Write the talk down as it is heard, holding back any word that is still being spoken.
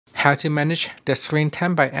how to manage the screen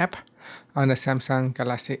time by app on the Samsung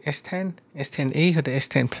Galaxy S10, S10e or the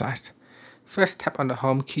S10 Plus. First, tap on the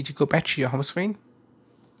home key to go back to your home screen.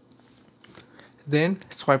 Then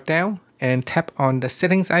swipe down and tap on the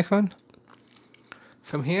settings icon.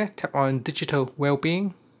 From here, tap on digital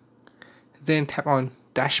well-being. Then tap on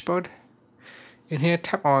dashboard. In here,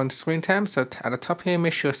 tap on screen time. So at the top here,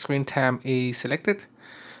 make sure screen time is selected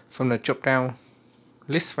from the drop down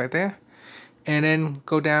list right there. And then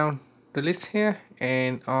go down the list here,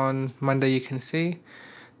 and on Monday you can see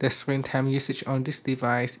the screen time usage on this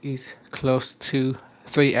device is close to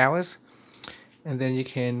 3 hours. And then you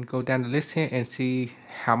can go down the list here and see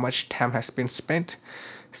how much time has been spent.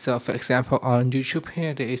 So for example, on YouTube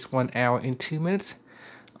here there is 1 hour and 2 minutes.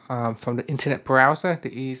 From the internet browser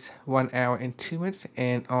there is 1 hour and 2 minutes,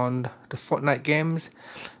 and on the Fortnite games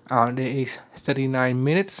there is 39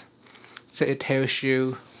 minutes. So it tells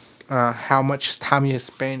you how much time you have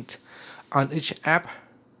spent on each app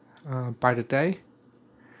by the day.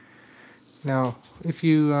 Now if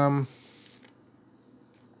you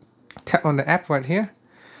tap on the app right here,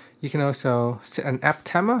 you can also set an app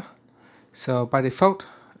timer. So by default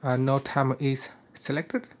no timer is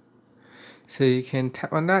selected, so you can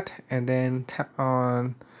tap on that and then tap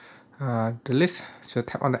on the list. So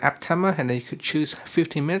tap on the app timer and then you could choose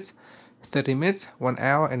 15 minutes, 30 minutes, 1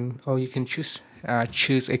 hour, and or you can choose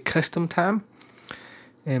a custom time.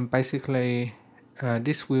 And basically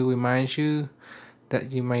this will remind you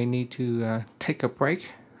that you may need to take a break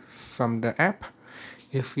from the app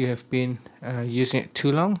if you have been using it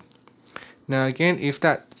too long. Now again, if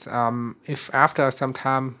after some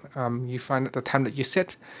time you find that the time that you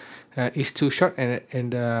set is too short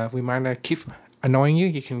and the reminder keep annoying you,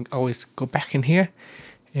 you can always go back in here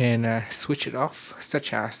and switch it off,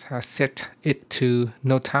 such as set it to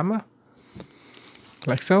no timer,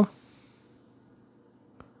 like so.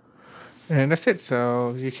 And that's it.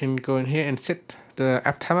 So you can go in here and set the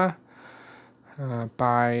app timer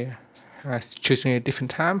by choosing a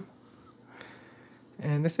different time,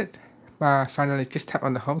 and that's it. Finally, just tap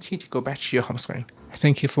on the home key to go back to your home screen.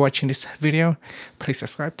 Thank you for watching this video. Please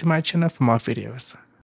subscribe to my channel for more videos.